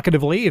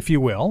provocatively, if you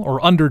will, or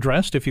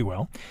underdressed, if you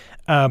will.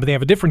 But they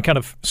have a different kind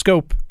of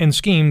scope and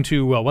scheme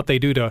to what they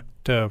do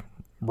to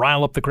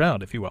rile up the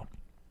crowd, if you will.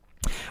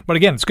 But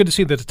again, it's good to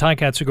see that the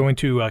Ticats are going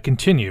to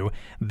continue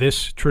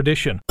this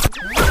tradition.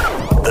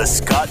 The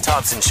Scott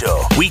Thompson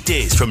Show,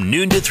 weekdays from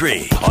noon to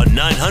 3 on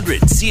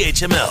 900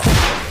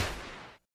 CHML.